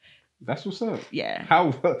that. That's what's up. Yeah.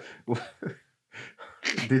 How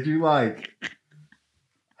did you like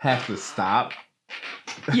have to stop?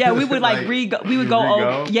 Yeah, we would like we would go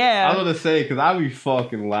over. Yeah, I was gonna say because I'd be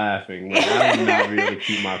fucking laughing. Like, I would not be able to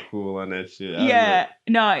keep my cool on that shit. Yeah,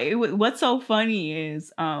 no. What's so funny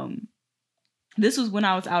is this was when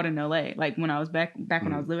I was out in LA, like when I was back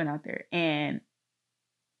when I was living out there, and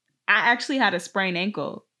I actually had a sprained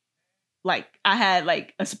ankle. Like I had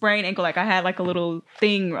like a sprained ankle, like I had like a little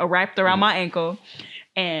thing wrapped around my ankle,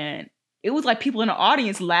 and it was like people in the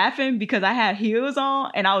audience laughing because I had heels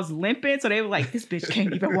on and I was limping. So they were like, this bitch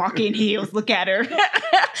can't even walk in heels. Look at her.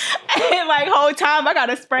 And like whole time I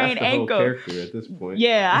got a sprained ankle. Whole character at this point.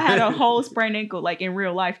 Yeah, I had a whole sprained ankle. Like in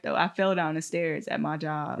real life though, I fell down the stairs at my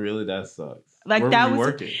job. Really? That sucks. Like Where that were you was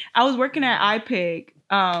working? I was working at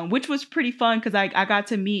iPig, which was pretty fun because I got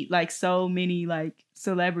to meet like so many like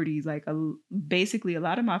celebrities, like basically a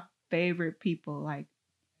lot of my favorite people. Like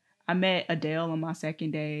I met Adele on my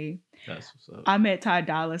second day. That's what's up. I met Ty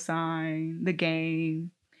Dolla $ign, The Game,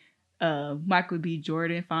 Michael B.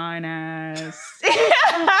 Jordan, fine ass.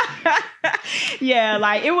 Yeah,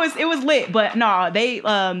 like it was lit, but no, they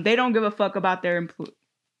don't give a fuck about their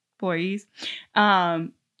employees.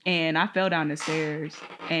 And I fell down the stairs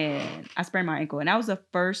and I sprained my ankle, and that was the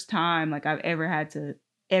first time like I've ever had to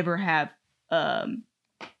have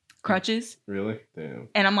crutches. Really? Damn.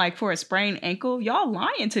 And I'm like, for a sprained ankle, y'all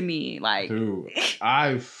lying to me. Like, dude,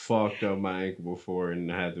 I fucked up my ankle before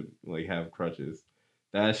and I had to like have crutches.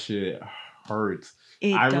 That shit hurts.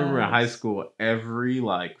 I remember in high school, every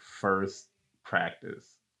like first practice,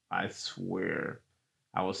 I swear,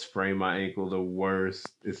 I was spraying my ankle the worst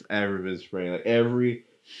it's ever been sprayed. Like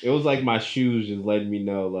it was like my shoes just letting me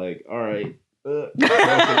know, like, all right, ankle.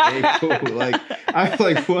 Like I was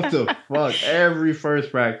like, what the fuck? Every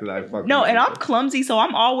first practice, I fucking no, and I'm clumsy, so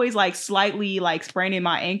I'm always like slightly like spraining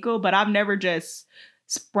my ankle, but I've never just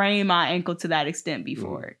sprained my ankle to that extent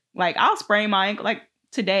before. Like I'll sprain my ankle. Like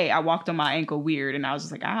today, I walked on my ankle weird, and I was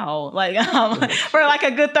just like, ow! Like for like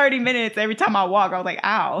a good 30 minutes, every time I walk, I was like,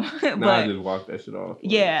 ow! But I just walked that shit off.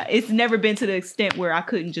 Like, yeah, it's never been to the extent where I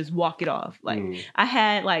couldn't just walk it off. Like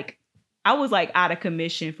I was like out of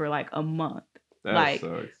commission for like a month. That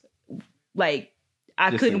sucks. Like I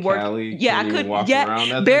Just couldn't in work. Cali, Yeah, I couldn't. Yeah,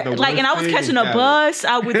 like, and I was catching a bus.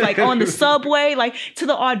 I was like on the subway, like to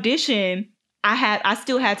the audition. I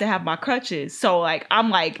still had to have my crutches. So like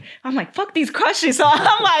I'm like fuck these crutches. So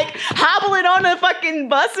I'm like hobbling on the fucking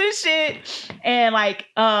bus and shit. And like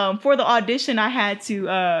for the audition I had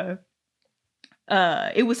to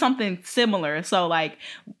it was something similar. So like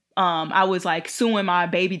I was like suing my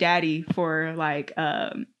baby daddy for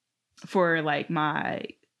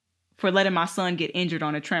letting my son get injured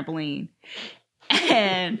on a trampoline.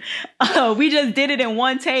 And we just did it in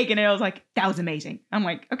one take, and it was like, that was amazing. I'm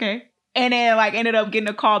like, okay. And then like ended up getting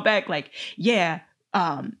a call back like, yeah,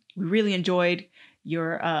 we really enjoyed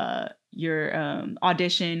your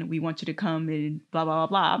audition. We want you to come and blah, blah, blah,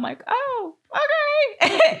 blah. I'm like, oh,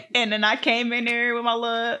 okay. And then I came in there with my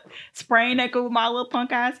little sprained ankle with my little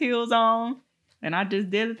punk ass heels on. And I just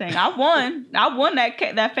did the thing. I won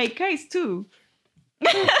that fake case too.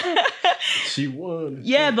 She won.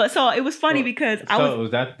 Yeah, but so it was funny because was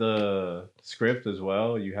that the script as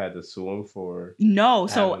well? You had to sue him for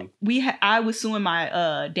I was suing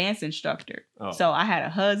my dance instructor. Oh. So I had a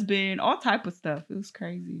husband, all type of stuff. It was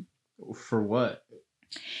crazy. For what?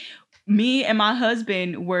 Me and my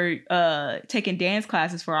husband were taking dance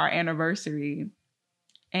classes for our anniversary,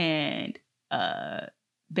 and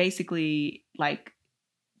basically like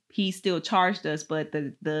he still charged us, but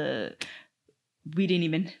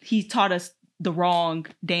he taught us the wrong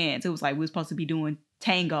dance. It was like we were supposed to be doing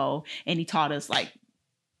tango, and he taught us like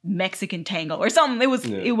Mexican tango or something.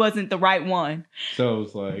 It wasn't the right one. So it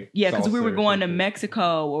was like, yeah, because we were going to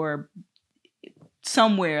Mexico or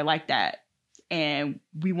somewhere like that, and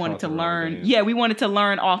we wanted to learn. Yeah, we wanted to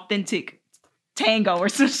learn authentic tango or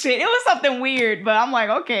some shit. It was something weird, but I'm like,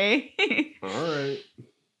 okay. All right.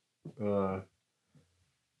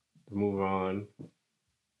 Move on.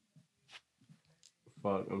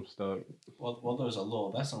 Fuck, I'm stuck. Well, there's a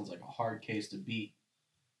little. That sounds like a hard case to beat.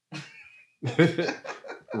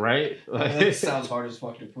 Right? Like, that sounds hard as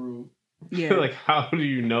fuck to prove. Yeah. Like, how do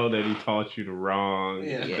you know that he taught you the wrong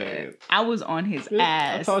thing? I was on his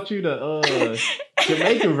ass. I taught you the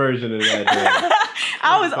Jamaican version of that day.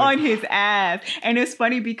 I was on his ass. And it's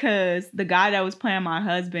funny because the guy that was playing my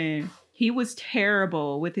husband, he was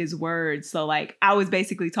terrible with his words. So, like, I was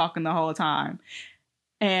basically talking the whole time.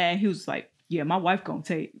 And he was like, yeah, my wife gonna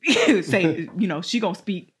say, she gonna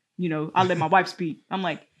speak, I'll let my wife speak. I'm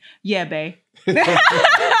like, yeah, babe. Stay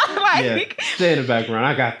in the background.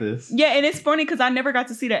 I got this. Yeah, and it's funny because I never got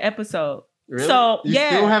to see the episode. Really? So, you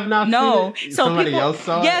still have not seen it? So somebody else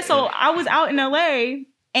saw it? Yeah, so I was out in LA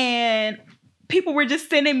and people were just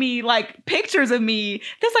sending me like pictures of me.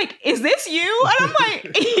 That's like, is this you? And I'm like,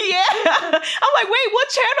 yeah. I'm like, wait, what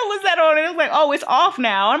channel is that on? And it was like, oh, it's off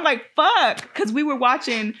now. I'm like, fuck. Because we were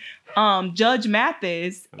watching Judge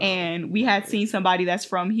Mathis, and we had seen somebody that's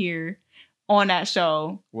from here on that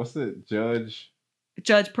show. What's it? Judge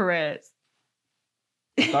Perez.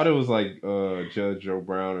 I thought it was like Judge Joe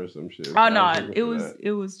Brown or some shit. Oh no,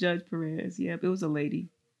 it was Judge Perez. Yep, it was a lady.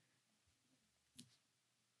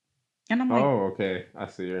 And I'm like, oh, okay. I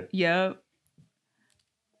see her. Yep.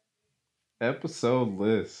 Episode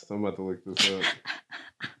list. I'm about to look this up.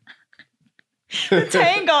 The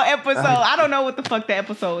tango episode. I don't know what the fuck the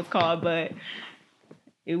episode was called, but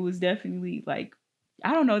it was definitely like,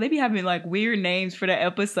 I don't know. They be having like weird names for the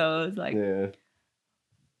episodes. Like,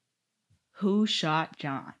 who shot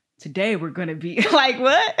John? Today we're gonna be like,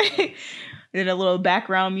 what? Then a little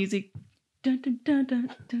background music. Dun, dun, dun, dun,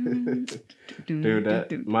 dun,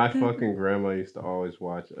 dude, my fucking grandma used to always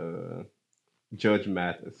watch Judge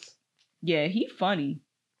Mathis. Yeah, he funny.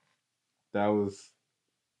 That was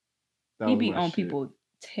he be on people's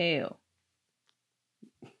tail.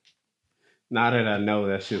 Now that I know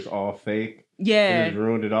that shit's all fake, yeah, it just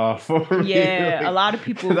ruined it all for me. Yeah, like, a lot of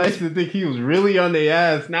people. I used to think he was really on their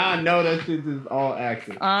ass. Now I know that shit is all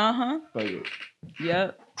acting. Fuck it.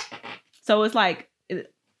 Yep. So it's like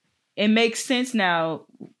it makes sense now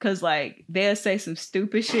because like they'll say some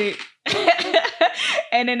stupid shit,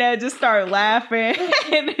 and then they'll just start laughing,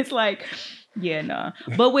 and it's like, Yeah, no.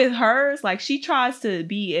 But with hers, like she tries to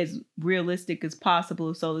be as realistic as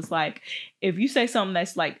possible. So it's like if you say something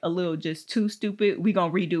that's like a little just too stupid, we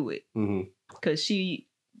gonna redo it. Mm-hmm. Because It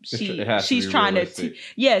has to she's be trying realistic.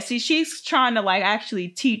 she's trying to like actually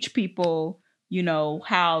teach people, you know,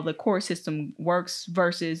 how the court system works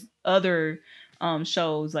versus other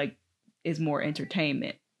shows like is more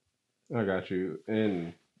entertainment. I got you.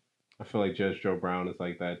 And I feel like Judge Joe Brown is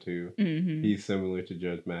like that too. Mm-hmm. He's similar to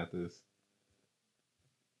Judge Mathis.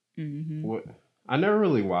 Mm-hmm. What? I never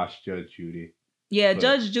really watched Judge Judy. Yeah, But-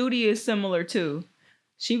 Judge Judy is similar too.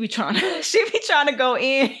 She be trying to go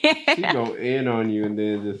in. She go in on you and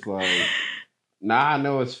then just like, nah, I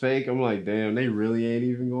know it's fake. I'm like, damn, they really ain't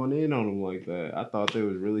even going in on them like that. I thought they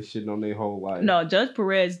was really shitting on their whole life. No, Judge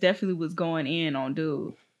Perez definitely was going in on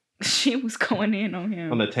dude. She was going in on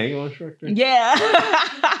him. On the tango instructor? Yeah.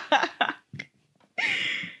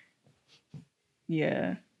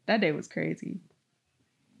 Yeah. That day was crazy.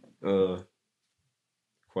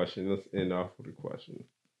 Question. Let's end off with a question.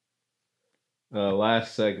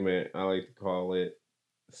 Last segment, I like to call it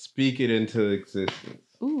Speak It Into Existence.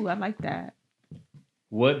 Ooh, I like that.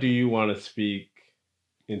 What do you want to speak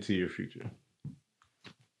into your future?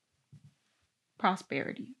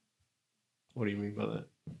 Prosperity. What do you mean by that?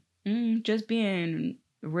 Just being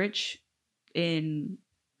rich in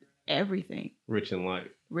everything. Rich in life.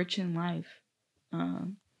 Rich in life. I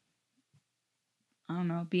don't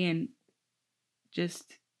know, being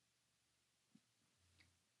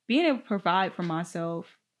able to provide for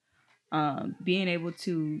myself, being able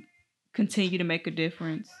to continue to make a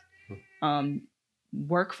difference,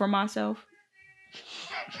 work for myself.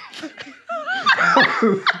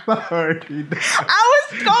 Sorry. I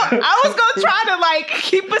was gonna try to like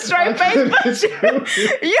keep a straight face, but I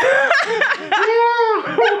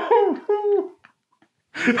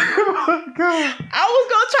was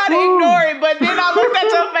gonna try to ignore it, but then I looked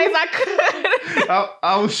at your face. I couldn't.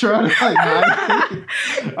 I was trying to like hide it.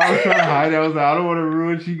 I was trying to hide it. I was like, I don't want to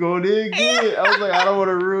ruin. She going in good. I was like, I don't want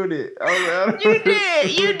to ruin it. I was like, I don't You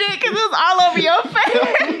did, because it was all over your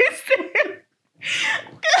face.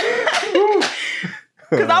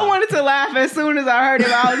 Because I wanted to laugh as soon as I heard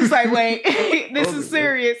it. I was just like, wait, this is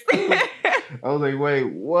serious. I was like,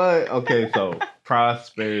 wait, what? Okay, so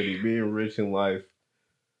prosperity, being rich in life.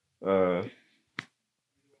 And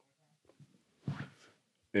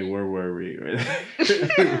where were we?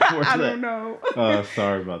 I don't know.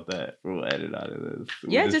 Sorry about that. We'll edit out of this.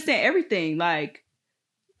 Yeah, just saying everything. Like,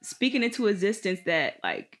 speaking into existence that,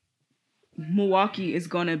 like, Milwaukee is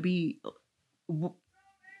going to be...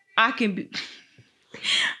 I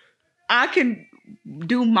can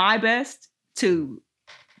do my best to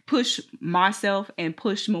push myself and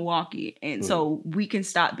push Milwaukee. And so we can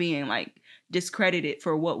stop being, like, discredited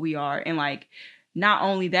for what we are. And, like, not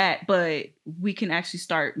only that, but we can actually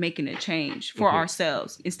start making a change for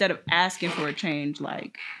ourselves. Instead of asking for a change,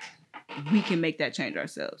 like, we can make that change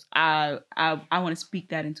ourselves. I want to speak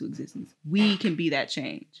that into existence. We can be that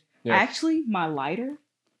change. Yes. Actually, my lighter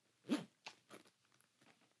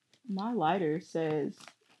says,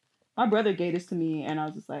 my brother gave this to me and I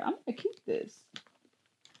was just like, I'm going to keep this.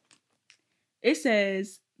 It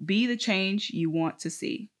says, be the change you want to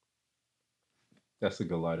see. That's a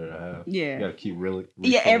good lighter to have. Yeah. You gotta keep really.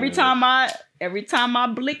 Yeah, every time I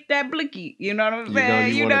blick that blicky, you know what I'm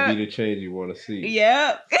saying? You want to be the change you want to see.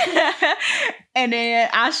 Yep. And then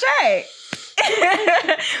I shade.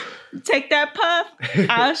 Take that puff.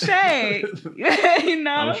 I'll shade. You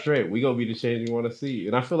know? I'm straight. We gonna be the change you want to see.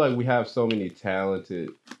 And I feel like we have so many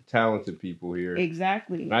talented people here.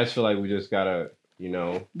 Exactly. And I just feel like we just gotta, you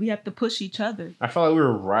know. We have to push each other. I feel like we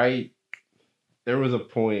were right. There was a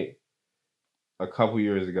point a couple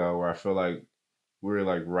years ago where I feel like we were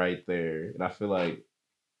like right there. And I feel like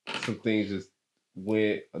some things just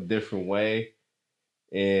went a different way.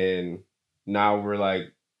 And now we're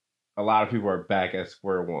like, a lot of people are back at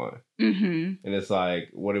square one. Mm-hmm. And it's like,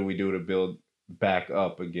 what do we do to build back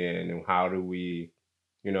up again? And how do we,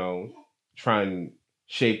 you know, try and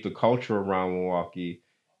shape the culture around Milwaukee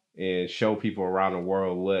and show people around the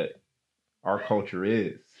world what our culture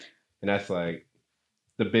is? And that's like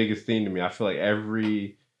the biggest thing to me. I feel like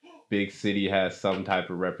every big city has some type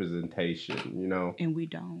of representation, you know? And we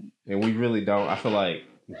don't. And we really don't. I feel like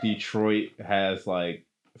Detroit has like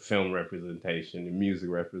film representation and music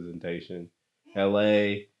representation.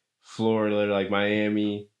 LA, Florida, like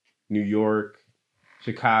Miami, New York,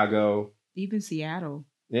 Chicago. Even Seattle.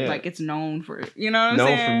 Yeah. Like it's known for, you know what I'm known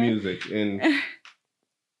saying? for music. And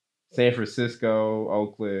San Francisco,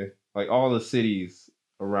 Oakland, like all the cities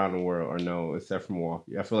around the world are known except for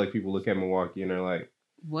Milwaukee. I feel like people look at Milwaukee and they're like,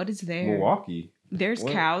 what is there? Milwaukee. There's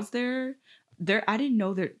What? cows there. I didn't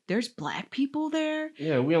know there's black people there.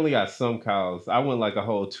 Yeah, we only got some cows. I went like a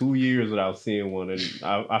whole 2 years without seeing one, and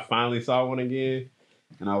I finally saw one again,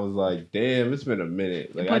 and I was like, "Damn, it's been a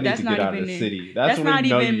minute. Like, But I need to get out of the city." That's when not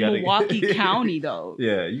you know even you gotta Milwaukee County though.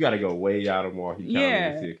 Yeah, you got to go way out of Milwaukee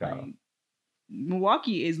County to see a cow. Like,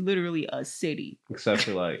 Milwaukee is literally a city. Except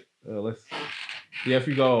for like, if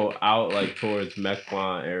you go out like towards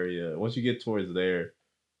Mequon area, once you get towards there,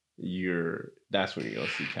 that's when you're gonna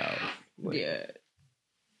see cows. Like, yeah.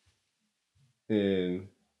 And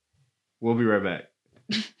we'll be right back.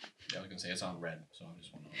 Yeah, I was gonna say it's on red, so I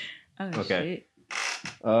just want to. Oh, Okay.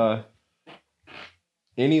 Shit.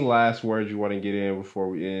 Any last words you want to get in before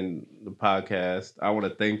we end the podcast? I want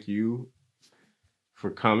to thank you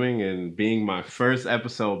for coming and being my first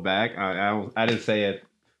episode back. I didn't say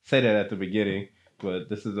that at the beginning, but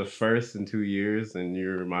this is the first in 2 years, and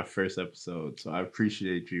you're my first episode, so I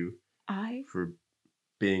appreciate you for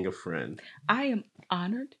being a friend. I am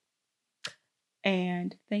honored,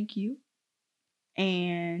 and thank you.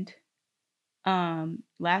 And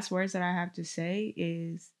last words that I have to say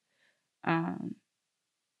is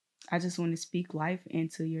I just want to speak life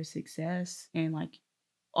into your success and like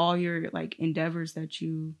all your like endeavors that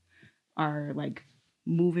you are like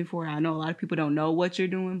moving for. I know a lot of people don't know what you're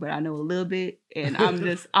doing, but I know a little bit, and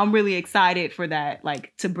I'm really excited for that,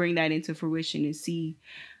 like to bring that into fruition and see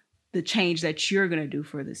the change that you're going to do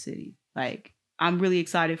for the city. Like, I'm really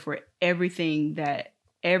excited for everything that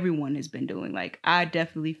everyone has been doing. Like, I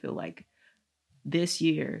definitely feel like this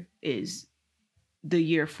year is the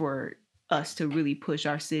year for us to really push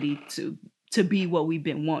our city to be what we've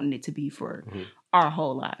been wanting it to be for our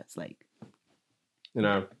whole lives. Like, and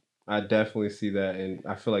I definitely see that, and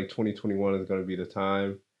I feel like 2021 is going to be the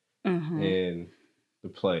time and the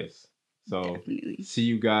place. So definitely. See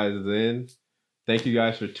you guys then. Thank you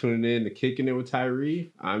guys for tuning in to Kicking It with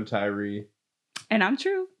Tyree. I'm Tyree. And I'm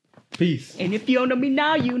True. Peace. And if you don't know me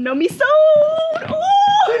now, you know me soon. Ooh.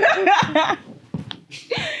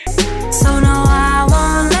 So no, I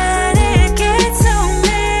won't let it get to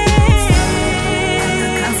me. The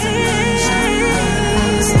constellation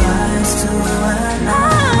starts to align.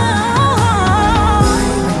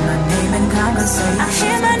 My name in conversation. I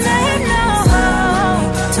hear my name now.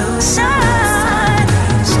 To shine.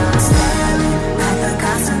 Staring at the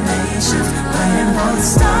constellations, praying for the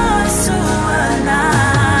stars.